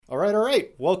All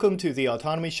right. Welcome to the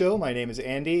Autonomy Show. My name is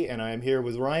Andy, and I am here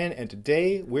with Ryan. And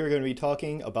today we're going to be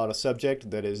talking about a subject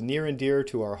that is near and dear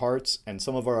to our hearts and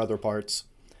some of our other parts: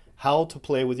 how to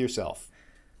play with yourself.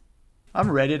 I'm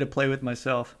ready to play with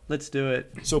myself. Let's do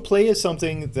it. So play is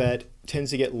something that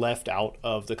tends to get left out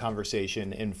of the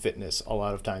conversation in fitness a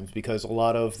lot of times because a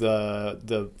lot of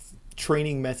the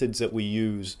training methods that we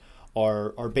use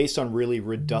are based on really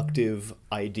reductive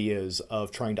ideas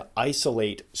of trying to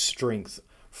isolate strength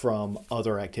from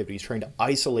other activities, trying to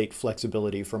isolate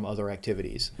flexibility from other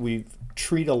activities. We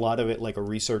treat a lot of it like a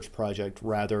research project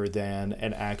rather than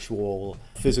an actual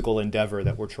physical endeavor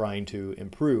that we're trying to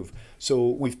improve. So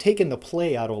we've taken the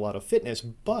play out of a lot of fitness,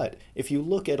 but if you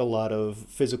look at a lot of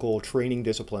physical training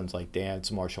disciplines like dance,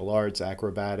 martial arts,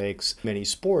 acrobatics, many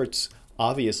sports,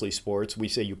 obviously sports, we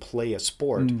say you play a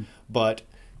sport, but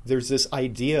there's this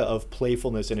idea of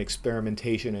playfulness and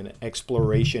experimentation and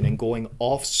exploration and going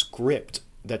off script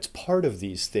that's part of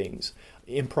these things.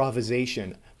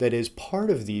 Improvisation that is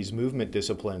part of these movement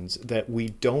disciplines that we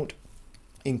don't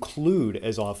include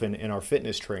as often in our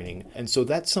fitness training. And so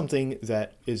that's something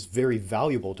that is very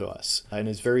valuable to us and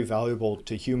is very valuable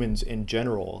to humans in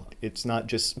general. It's not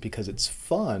just because it's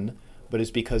fun, but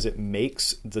it's because it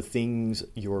makes the things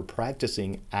you're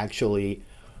practicing actually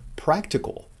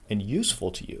practical and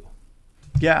useful to you.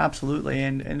 Yeah, absolutely.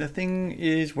 And the thing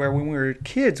is where when we were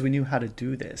kids, we knew how to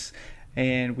do this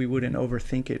and we wouldn't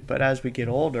overthink it. But as we get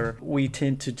older, we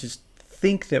tend to just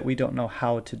think that we don't know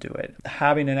how to do it.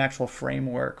 Having an actual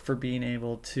framework for being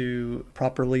able to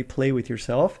properly play with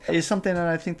yourself is something that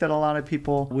I think that a lot of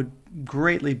people would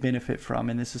greatly benefit from.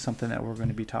 And this is something that we're going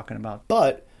to be talking about.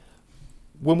 But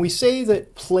when we say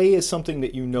that play is something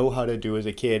that you know how to do as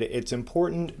a kid, it's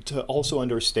important to also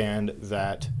understand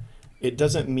that it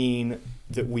doesn't mean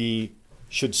that we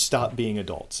should stop being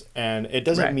adults. And it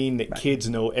doesn't mean that kids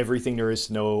know everything there is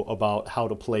to know about how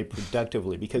to play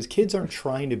productively, because kids aren't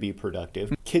trying to be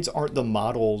productive. Kids aren't the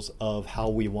models of how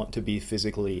we want to be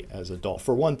physically as adults.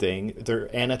 For one thing, they're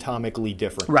anatomically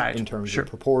different in terms of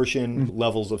proportion,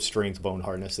 levels of strength, bone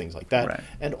hardness, things like that.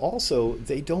 And also,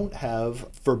 they don't have,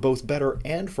 for both better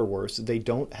and for worse, they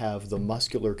don't have the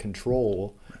muscular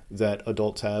control that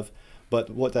adults have. But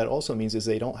what that also means is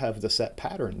they don't have the set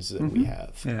patterns that we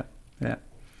have.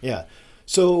 Yeah.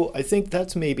 So I think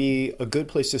that's maybe a good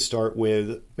place to start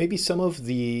with maybe some of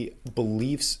the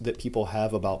beliefs that people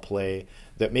have about play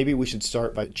that maybe we should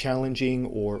start by challenging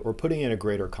or putting in a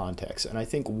greater context. And I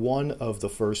think one of the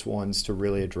first ones to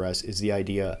really address is the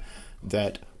idea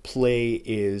that play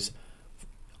is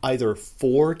either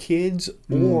for kids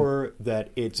or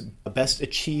that it's best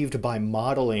achieved by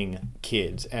modeling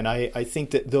kids. And I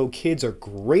think that though kids are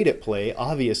great at play,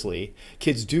 obviously,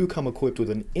 kids do come equipped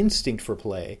with an instinct for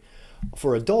play.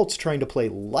 For adults, trying to play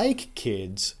like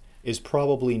kids is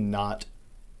probably not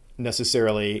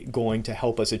necessarily going to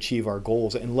help us achieve our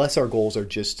goals unless our goals are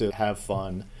just to have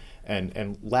fun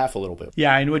and laugh a little bit.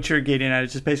 Yeah, and what you're getting at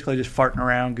is just basically just farting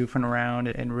around, goofing around,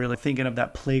 and really thinking of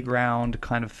that playground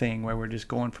kind of thing where we're just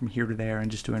going from here to there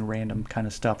and just doing random kind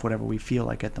of stuff, whatever we feel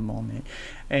like at the moment.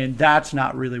 And that's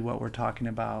not really what we're talking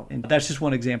about. And that's just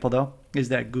one example, though, is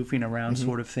that goofing around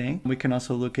sort of thing. We can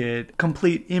also look at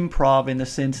complete improv in the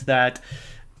sense that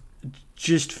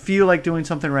just feel like doing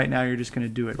something right now, you're just going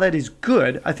to do it. That is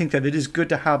good. I think that it is good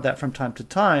to have that from time to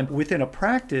time within a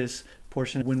practice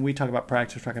portion. When we talk about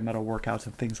practice, we're talking about our workouts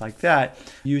and things like that,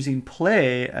 using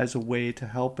play as a way to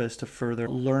help us to further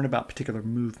learn about particular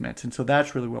movements. And so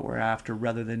that's really what we're after,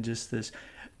 rather than just this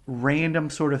random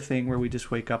sort of thing where we just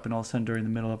wake up and all of a sudden during the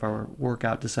middle of our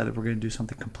workout decide that we're going to do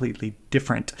something completely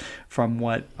different from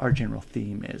what our general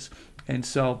theme is. And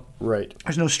so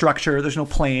there's no structure, there's no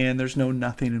plan, there's no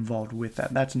nothing involved with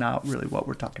that. That's not really what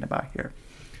we're talking about here.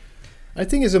 I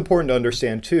think it's important to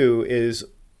understand too is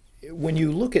when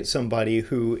you look at somebody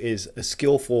who is a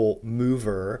skillful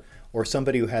mover or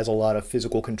somebody who has a lot of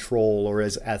physical control or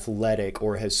is athletic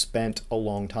or has spent a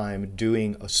long time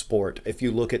doing a sport, if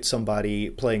you look at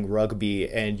somebody playing rugby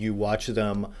and you watch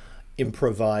them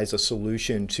improvise a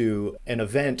solution to an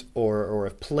event or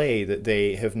a play that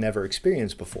they have never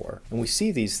experienced before, and we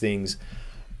see these things,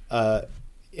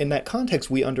 in that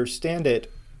context, we understand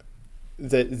it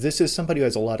that this is somebody who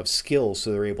has a lot of skills,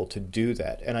 so they're able to do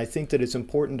that. And I think that it's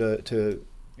important to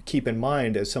keep in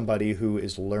mind as somebody who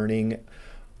is learning,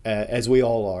 as we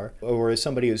all are, or as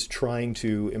somebody who's trying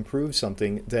to improve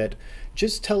something, that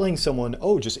just telling someone,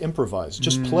 oh, just improvise,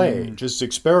 just play, just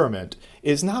experiment,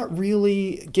 is not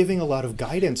really giving a lot of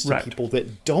guidance to people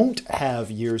that don't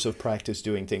have years of practice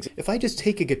doing things. If I just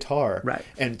take a guitar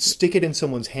and stick it in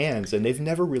someone's hands and they've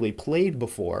never really played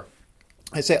before,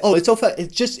 I say, oh, it's so fun.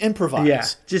 It's just improvise. Yeah,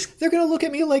 just they're going to look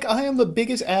at me like I am the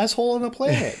biggest asshole on the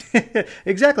planet.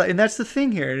 exactly. And that's the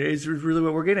thing here is really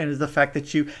what we're getting at is the fact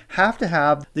that you have to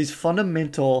have these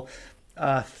fundamental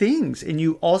things, and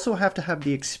you also have to have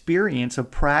the experience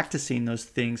of practicing those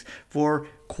things for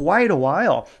quite a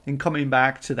while. And coming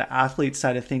back to the athlete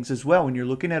side of things as well, when you're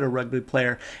looking at a rugby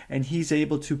player and he's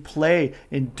able to play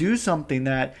and do something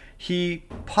that he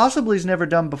possibly has never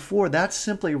done before, that's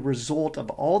simply a result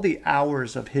of all the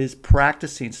hours of his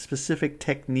practicing specific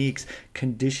techniques,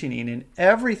 conditioning, and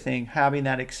everything, having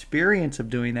that experience of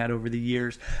doing that over the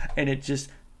years. And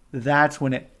that's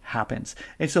when it happens.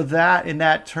 And so that, in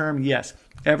that term, yes,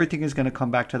 everything is going to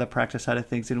come back to the practice side of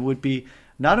things. And it would be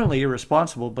not only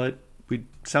irresponsible, but we'd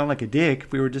sound like a dick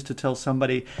if we were just to tell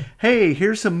somebody, hey,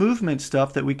 here's some movement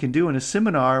stuff that we can do in a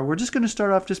seminar. We're just going to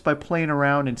start off just by playing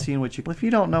around and seeing what you... If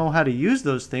you don't know how to use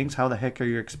those things, how the heck are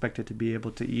you expected to be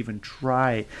able to even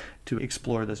try to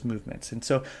explore those movements? And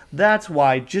so that's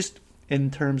why, just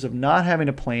in terms of not having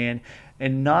a plan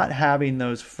and not having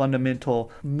those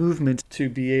fundamental movements to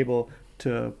be able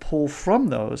to pull from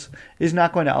those, is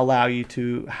not going to allow you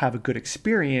to have a good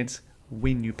experience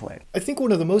when you play. I think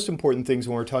one of the most important things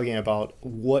when we're talking about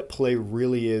what play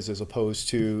really is as opposed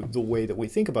to the way that we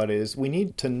think about it is we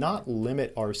need to not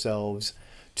limit ourselves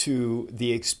to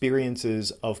the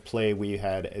experiences of play we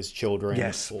had as children,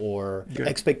 yes, or good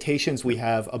expectations we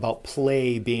have about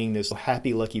play being this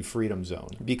happy-lucky freedom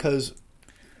zone. Because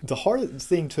the hard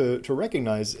thing to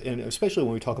recognize, and especially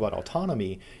when we talk about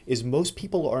autonomy, is most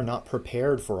people are not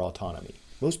prepared for autonomy.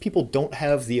 Most people don't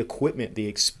have the equipment, the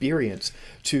experience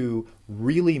to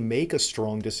really make a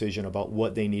strong decision about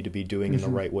what they need to be doing in the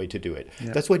right way to do it.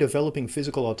 Yeah. That's why developing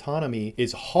physical autonomy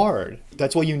is hard.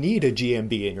 That's why you need a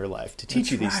GMB in your life to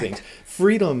teach you these things.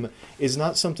 Freedom is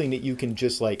not something that you can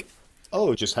just like,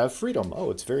 oh, just have freedom.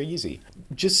 Oh, it's very easy.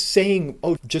 Just saying,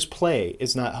 oh, just play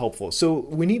is not helpful. So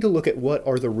we need to look at what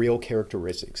are the real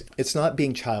characteristics. It's not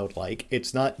being childlike.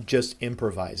 It's not just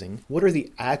improvising. What are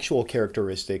the actual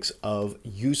characteristics of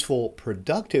useful,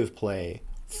 productive play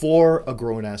for a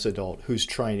grown-ass adult who's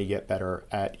trying to get better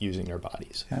at using their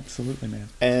bodies? Absolutely, man.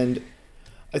 And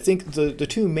I think the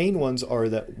two main ones are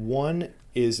that one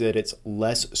is that it's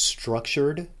less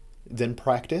structured than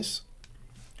practice,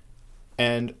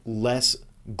 and less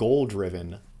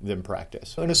goal-driven than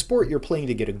practice. In a sport, you're playing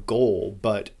to get a goal,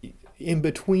 but in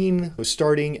between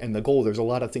starting and the goal, there's a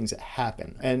lot of things that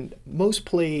happen. And most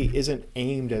play isn't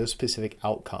aimed at a specific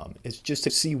outcome. It's just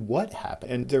to see what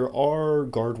happened. And there are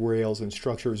guardrails and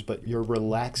structures, but you're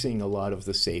relaxing a lot of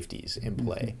the safeties in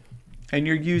play. And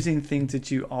you're using things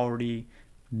that you already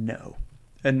know.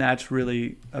 And that's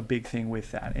really a big thing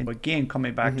with that. And again,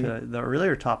 coming back to the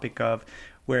earlier topic of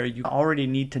where you already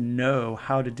need to know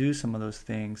how to do some of those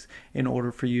things in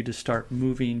order for you to start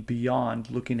moving beyond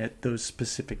looking at those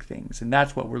specific things. And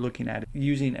that's what we're looking at,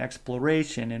 using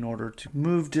exploration in order to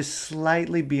move just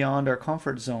slightly beyond our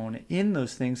comfort zone in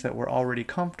those things that we're already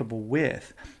comfortable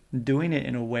with, doing it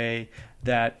in a way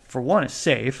that, for one, is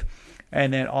safe,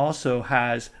 and then also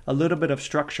has a little bit of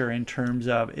structure in terms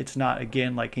of it's not,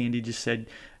 again, like Andy just said,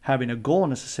 having a goal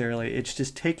necessarily. It's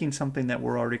just taking something that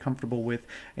we're already comfortable with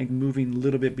and moving a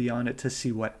little bit beyond it to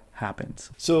see what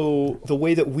happens. So the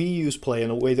way that we use play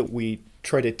and the way that we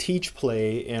try to teach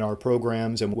play in our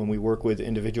programs and when we work with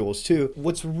individuals too,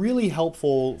 what's really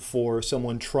helpful for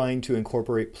someone trying to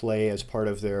incorporate play as part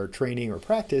of their training or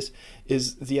practice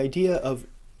is the idea of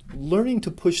learning to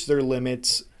push their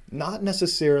limits, not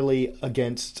necessarily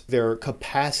against their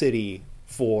capacity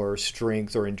for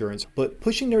strength or endurance, but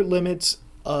pushing their limits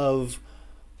of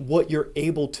what you're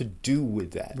able to do with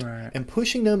that, right, and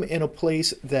pushing them in a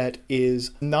place that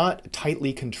is not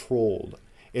tightly controlled.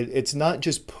 It's not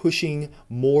just pushing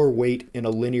more weight in a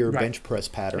linear bench press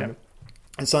pattern. Yep.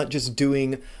 It's not just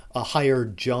doing a higher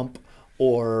jump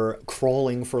or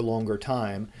crawling for a longer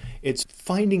time. It's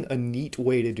finding a neat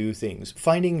way to do things,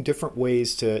 finding different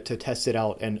ways to test it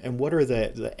out, and what are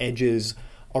the edges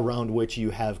around which you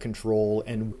have control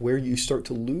and where you start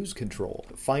to lose control.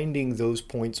 Finding those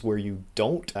points where you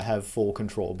don't have full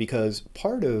control, because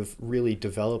part of really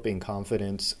developing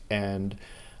confidence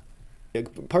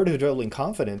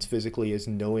physically is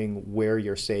knowing where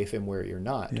you're safe and where you're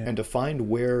not. Yeah. And to find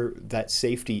where that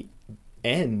safety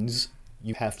ends,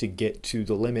 you have to get to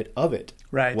the limit of it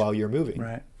while you're moving.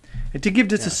 Right. And to give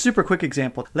just a super quick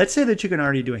example, let's say that you can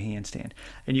already do a handstand,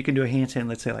 and you can do a handstand,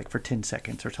 let's say like for 10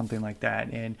 seconds or something like that,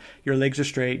 and your legs are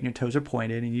straight and your toes are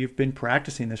pointed, and you've been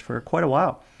practicing this for quite a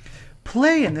while.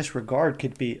 Play in this regard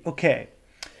could be, okay,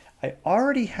 I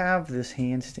already have this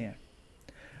handstand.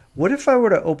 What if I were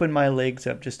to open my legs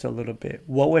up just a little bit?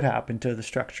 What would happen to the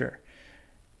structure?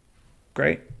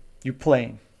 Great. You're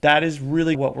playing. That is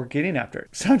really what we're getting after.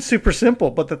 Sounds super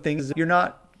simple, but the thing is, you're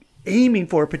not aiming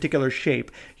for a particular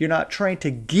shape. You're not trying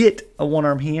to get a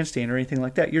one-arm handstand or anything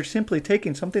like that. You're simply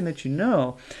taking something that you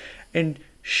know and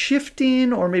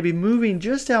shifting or maybe moving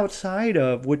just outside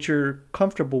of what you're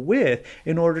comfortable with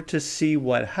in order to see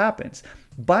what happens.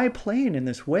 By playing in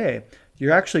this way,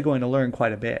 you're actually going to learn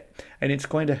quite a bit. And it's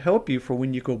going to help you for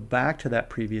when you go back to that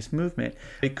previous movement.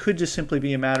 It could just simply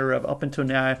be a matter of, up until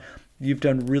now, you've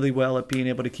done really well at being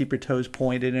able to keep your toes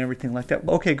pointed and everything like that.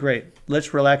 Okay, great.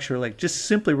 Let's relax your legs. Just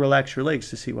simply relax your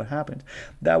legs to see what happens.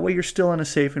 That way you're still in a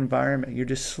safe environment. You're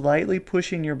just slightly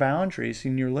pushing your boundaries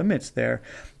and your limits there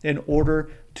in order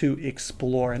to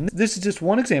explore. And this is just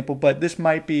one example, but this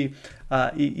might be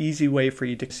an easy way for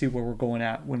you to see where we're going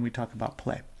at when we talk about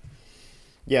play.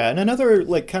 Yeah, and another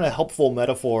like kind of helpful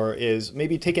metaphor is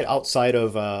maybe take it outside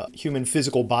of human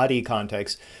physical body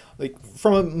context. Like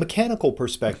from a mechanical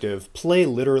perspective, play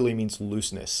literally means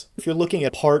looseness. If you're looking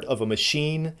at part of a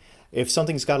machine, if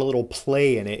something's got a little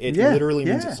play in it, it literally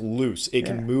means it's loose. It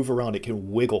can move around. It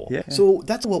can wiggle. Yeah. So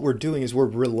that's what we're doing is we're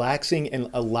relaxing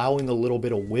and allowing a little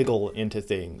bit of wiggle into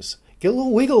things. Get a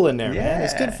little wiggle in there, man.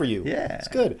 It's good for you. Yeah. It's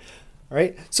good. All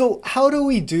right. So how do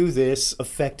we do this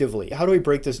effectively? How do we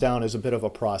break this down as a bit of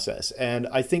a process? And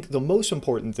I think the most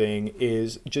important thing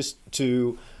is just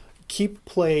to keep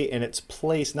play in its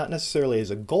place, not necessarily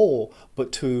as a goal,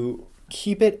 but to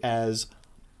keep it as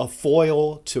a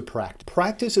foil to practice.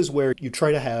 Practice is where you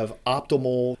try to have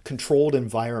optimal controlled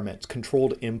environments,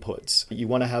 controlled inputs. You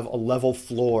want to have a level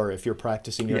floor if you're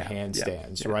practicing your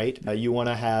handstands, right? You want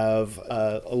to have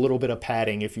a little bit of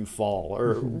padding if you fall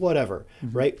or whatever,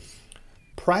 right?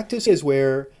 Practice is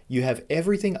where you have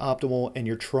everything optimal and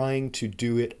you're trying to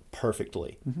do it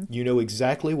perfectly. You know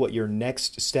exactly what your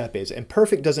next step is. And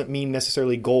perfect doesn't mean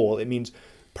necessarily goal. It means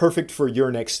perfect for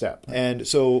your next step. And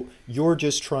so you're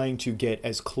just trying to get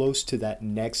as close to that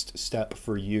next step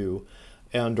for you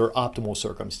under optimal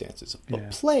circumstances. But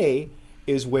play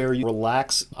is where you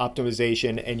relax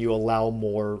optimization and you allow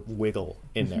more wiggle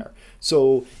in there.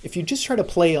 So if you just try to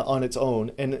play on its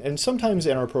own, and sometimes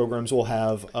in our programs we'll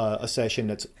have a session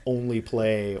that's only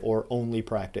play or only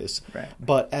practice. Right.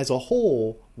 But as a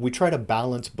whole, we try to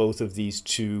balance both of these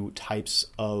two types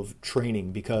of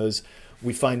training because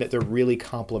we find that they're really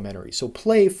complementary. So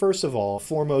play, first of all,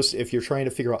 foremost, if you're trying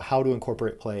to figure out how to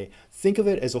incorporate play, think of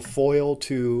it as a foil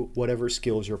to whatever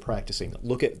skills you're practicing.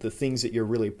 Look at the things that you're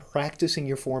really practicing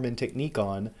your form and technique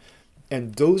on,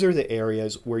 and those are the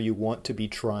areas where you want to be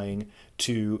trying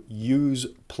to use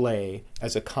play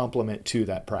as a complement to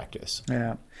that practice.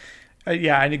 Yeah.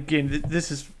 And again, this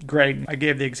is great. I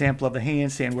gave the example of the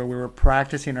handstand where we were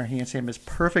practicing our handstand as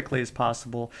perfectly as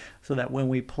possible so that when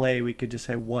we play, we could just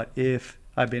say, what if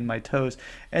I bend my toes?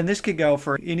 And this could go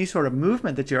for any sort of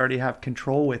movement that you already have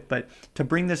control with. But to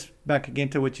bring this back again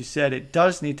to what you said, it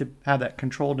does need to have that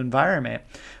controlled environment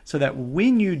so that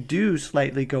when you do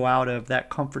slightly go out of that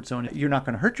comfort zone, you're not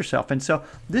going to hurt yourself. And so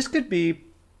this could be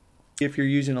if you're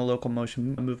using a local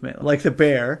motion movement like the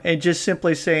bear and just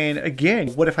simply saying, again,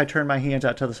 what if I turn my hands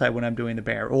out to the side when I'm doing the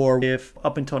bear? Or if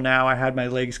up until now I had my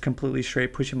legs completely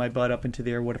straight, pushing my butt up into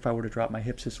the air, what if I were to drop my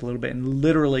hips just a little bit? And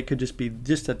literally could just be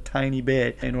just a tiny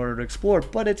bit in order to explore,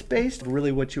 but it's based on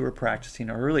really what you were practicing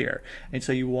earlier. And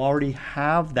so you already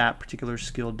have that particular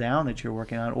skill down that you're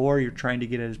working on, or you're trying to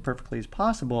get it as perfectly as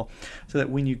possible so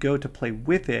that when you go to play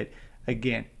with it,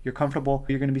 again, you're comfortable,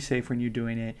 you're going to be safe when you're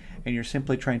doing it, and you're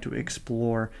simply trying to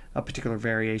explore a particular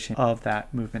variation of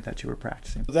that movement that you were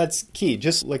practicing. That's key.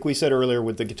 Just like we said earlier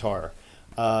with the guitar,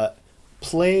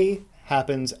 play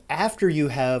happens after you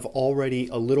have already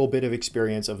a little bit of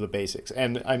experience of the basics.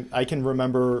 And I can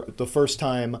remember the first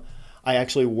time I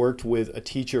actually worked with a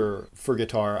teacher for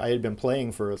guitar. I had been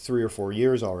playing for 3 or 4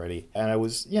 years already, and I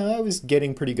was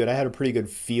getting pretty good. I had a pretty good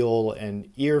feel and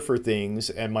ear for things,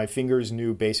 and my fingers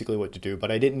knew basically what to do, but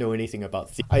I didn't know anything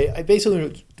about I basically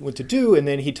knew what to do, and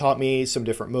then he taught me some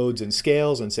different modes and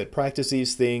scales and said, practice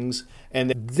these things.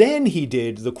 And then he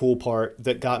did the cool part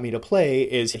that got me to play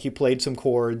is he played some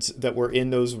chords that were in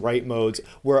those right modes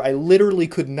where I literally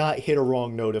could not hit a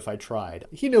wrong note if I tried.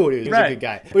 He knew what he was. He was a good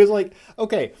guy. But it was like,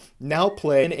 okay, now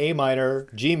play an A minor,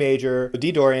 G major,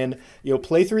 D Dorian,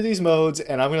 play through these modes,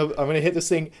 and I'm gonna hit this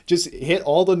thing. Just hit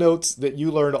all the notes that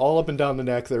you learned all up and down the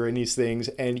neck that are in these things,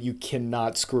 and you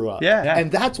cannot screw up. Yeah.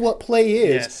 And that's what play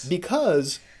is,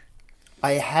 because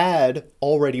I had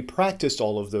already practiced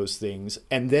all of those things,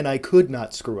 and then I could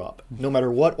not screw up. No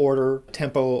matter what order,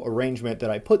 tempo, arrangement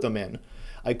that I put them in,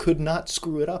 I could not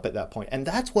screw it up at that point. And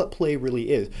that's what play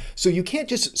really is. So you can't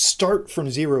just start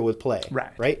from zero with play,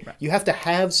 right? You have to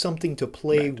have something to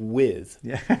play with.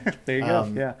 Yeah, there you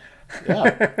go. Yeah.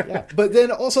 Yeah. But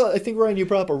then also, I think, Ryan, you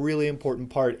brought up a really important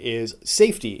part is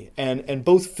safety, and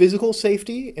both physical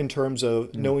safety in terms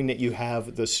of knowing that you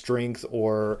have the strength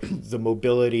or the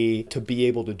mobility to be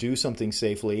able to do something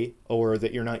safely, or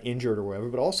that you're not injured or whatever,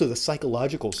 but also the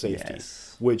psychological safety,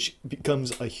 which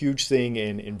becomes a huge thing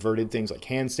in inverted things like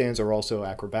handstands, or also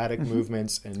acrobatic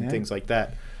movements and things like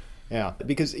that. Yeah,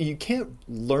 because you can't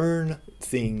learn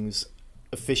things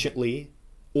efficiently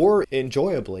or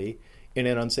enjoyably in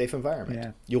an unsafe environment.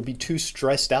 Yeah. You'll be too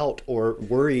stressed out or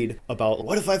worried about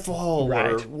what if I fall,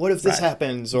 or what if this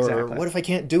happens, or what if I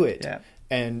can't do it. Yeah.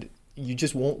 And you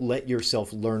just won't let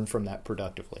yourself learn from that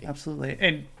productively. Absolutely.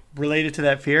 And related to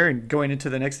that fear, and going into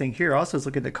the next thing here, also is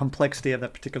look at the complexity of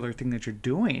that particular thing that you're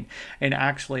doing, and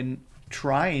actually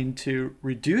trying to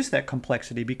reduce that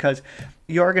complexity, because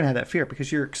you are going to have that fear because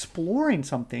you're exploring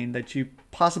something that you've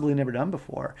possibly never done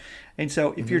before. And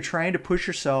so if you're trying to push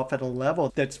yourself at a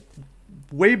level that's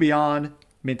way beyond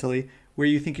mentally where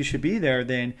you think you should be there,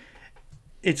 then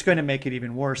it's going to make it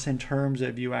even worse in terms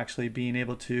of you actually being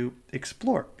able to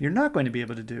explore. You're not going to be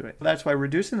able to do it. That's why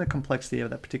reducing the complexity of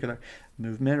that particular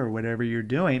movement or whatever you're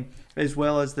doing, as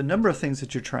well as the number of things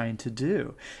that you're trying to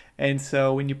do. And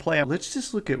so when you play, let's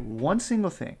just look at one single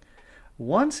thing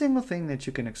that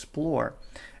you can explore,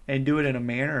 and do it in a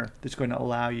manner that's going to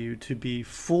allow you to be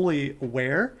fully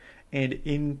aware and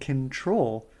in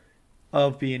control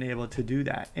of being able to do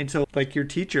that. And so, like your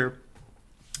teacher,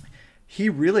 he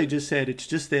really just said, it's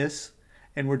just this,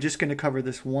 and we're just going to cover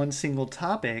this one single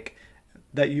topic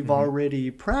that you've already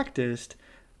practiced,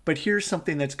 but here's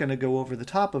something that's going to go over the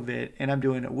top of it, and I'm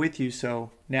doing it with you,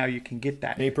 so now you can get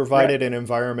that. And he provided an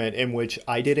environment in which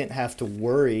I didn't have to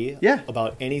worry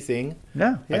about anything.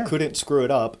 I couldn't screw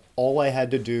it up. All I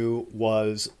had to do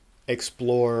was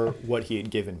explore what he had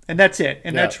given. And that's it.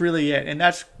 And that's really it. And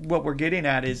that's what we're getting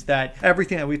at, is that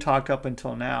everything that we talked up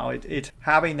until now, it's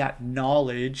having that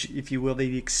knowledge, if you will,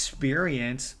 the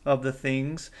experience of the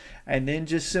things, and then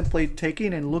just simply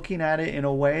taking and looking at it in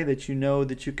a way that you know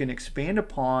that you can expand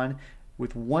upon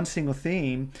with one single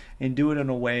theme, and do it in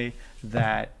a way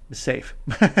that is safe.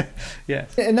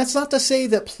 Yes. And that's not to say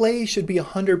that play should be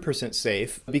 100%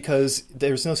 safe, because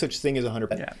there's no such thing as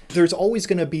 100%. Yeah. There's always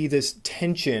going to be this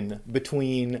tension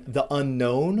between the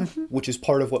unknown, which is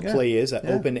part of what play is, that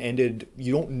open-ended,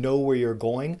 you don't know where you're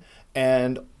going,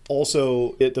 and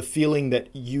also the feeling that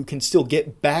you can still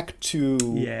get back to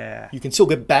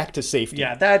safety.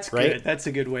 Yeah, that's good. That's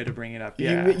a good way to bring it up.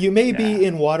 Yeah. You may be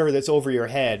in water that's over your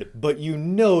head, but you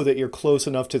know that you're close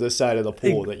enough to the side of the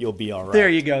pool that you'll be all right. There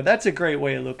you go. That's a great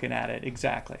way of looking at it.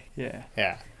 Exactly. Yeah.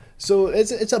 Yeah. So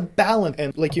it's a balance,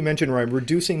 and like you mentioned, Ryan,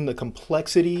 reducing the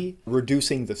complexity,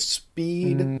 reducing the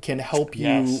speed can help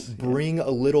you bring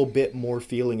a little bit more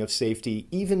feeling of safety,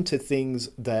 even to things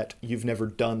that you've never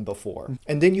done before.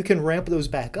 And then you can ramp those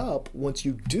back up once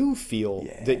you do feel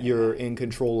that you're in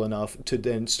control enough to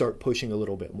then start pushing a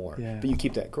little bit more. Yeah. But you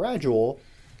keep that gradual,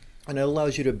 and it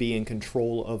allows you to be in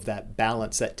control of that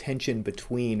balance, that tension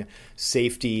between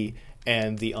safety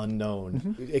and the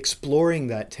unknown. Exploring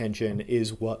that tension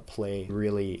is what play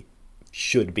really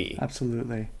should be.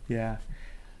 Absolutely. Yeah.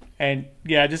 And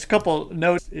just a couple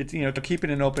notes. It's,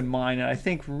 keeping an open mind. And I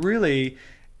think really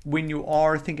when you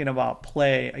are thinking about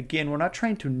play, again, we're not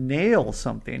trying to nail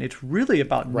something. It's really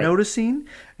about noticing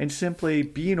and simply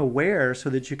being aware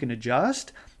so that you can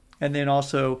adjust, and then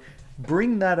also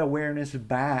bring that awareness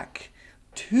back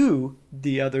to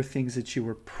the other things that you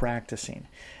were practicing.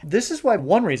 This is why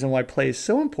one reason why play is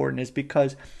so important is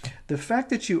because the fact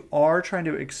that you are trying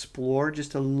to explore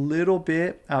just a little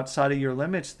bit outside of your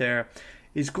limits there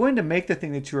is going to make the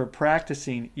thing that you are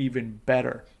practicing even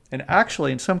better. And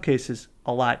actually, in some cases,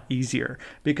 a lot easier,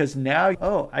 because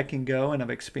now, I can go and I've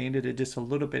expanded it just a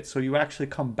little bit. So you actually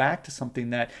come back to something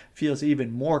that feels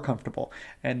even more comfortable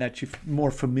and that you're more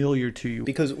familiar to you.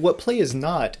 Because what play is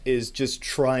not is just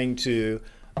trying to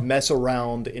mess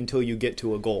around until you get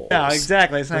to a goal. No,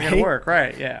 exactly. It's not going to work.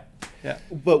 Right. Yeah. Yeah.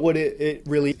 But what it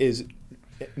really is,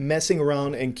 messing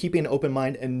around and keeping an open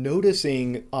mind and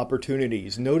noticing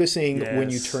opportunities, noticing when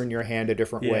you turn your hand a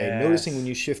different way, noticing when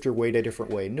you shift your weight a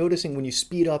different way, noticing when you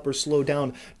speed up or slow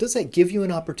down. Does that give you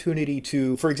an opportunity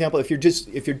to, for example, if you're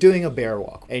doing a bear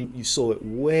walk and you slow it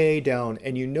way down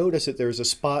and you notice that there's a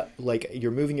spot, like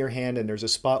you're moving your hand and there's a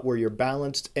spot where you're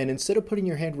balanced, and instead of putting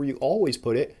your hand where you always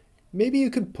put it, maybe you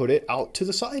could put it out to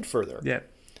the side further. Yeah.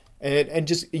 And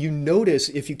just, you notice,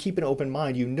 if you keep an open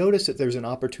mind, you notice that there's an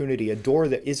opportunity, a door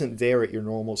that isn't there at your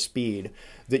normal speed,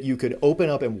 that you could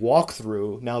open up and walk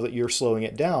through now that you're slowing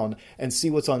it down, and see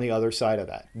what's on the other side of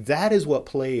that. That is what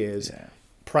play is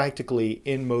practically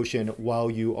in motion while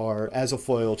you are as a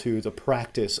foil to the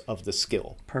practice of the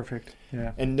skill. Perfect.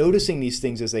 Yeah. And noticing these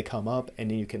things as they come up, and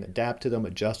then you can adapt to them,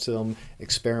 adjust to them,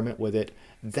 experiment with it.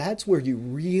 That's where you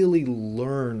really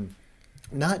learn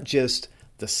not just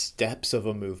the steps of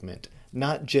a movement,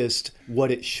 not just what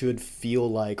it should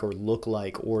feel like or look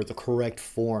like or the correct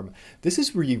form. This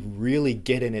is where you really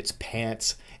get in its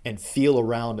pants and feel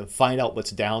around and find out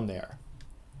what's down there.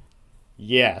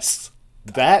 Yes,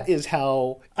 that is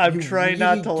how I'm you trying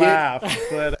really not to laugh,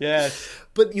 but yes.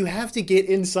 But you have to get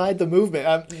inside the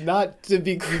movement. Not to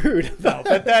be crude. No,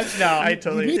 but I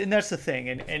totally, and that's the thing.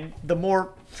 And the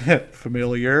more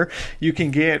familiar you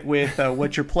can get with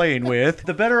what you're playing with,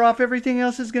 the better off everything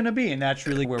else is going to be. And that's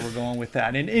really where we're going with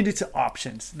that. And it's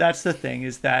options. That's the thing,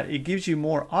 is that it gives you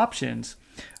more options.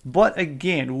 But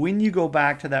again, when you go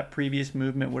back to that previous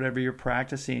movement, whatever you're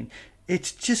practicing,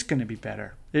 it's just going to be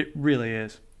better. It really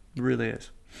is. It really is.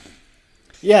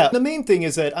 Yeah, the main thing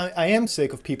is that I am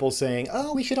sick of people saying,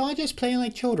 oh, we should all just play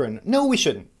like children. No, we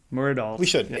shouldn't. We're adults. We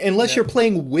shouldn't. Yeah. Unless you're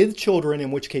playing with children,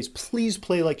 in which case, please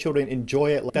play like children,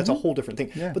 enjoy it. That's a whole different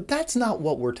thing. Yeah. But that's not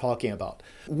what we're talking about.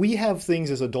 We have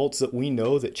things as adults that we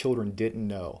know that children didn't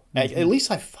know. At least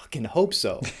I fucking hope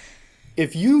so.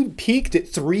 If you peaked at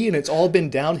 3 and it's all been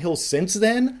downhill since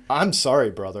then, I'm sorry,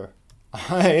 brother.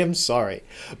 I am sorry.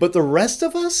 But the rest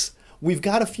of us, we've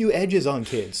got a few edges on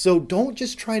kids, so don't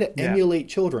just try to emulate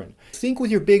children. Think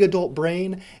with your big adult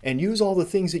brain and use all the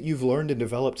things that you've learned and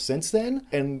developed since then,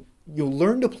 and you'll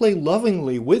learn to play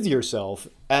lovingly with yourself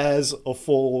as a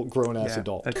full grown-ass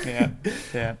adult.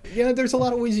 Yeah. There's a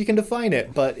lot of ways you can define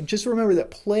it, but just remember that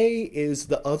play is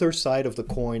the other side of the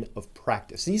coin of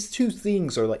practice. These two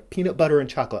things are like peanut butter and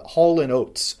chocolate, Hall and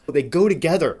Oates. They go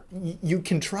together. You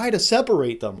can try to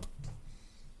separate them,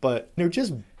 but they're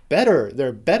just better.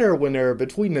 They're better when they're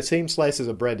between the same slices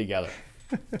of bread together.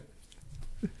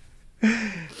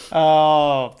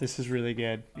 Oh, this is really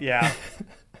good. Yeah.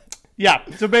 Yeah.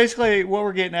 So basically what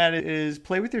we're getting at is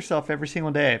play with yourself every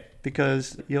single day,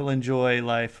 because you'll enjoy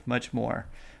life much more.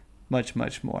 Much,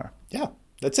 much more. Yeah,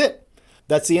 that's it.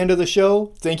 That's the end of the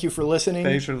show. Thank you for listening.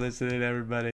 Thanks for listening, everybody.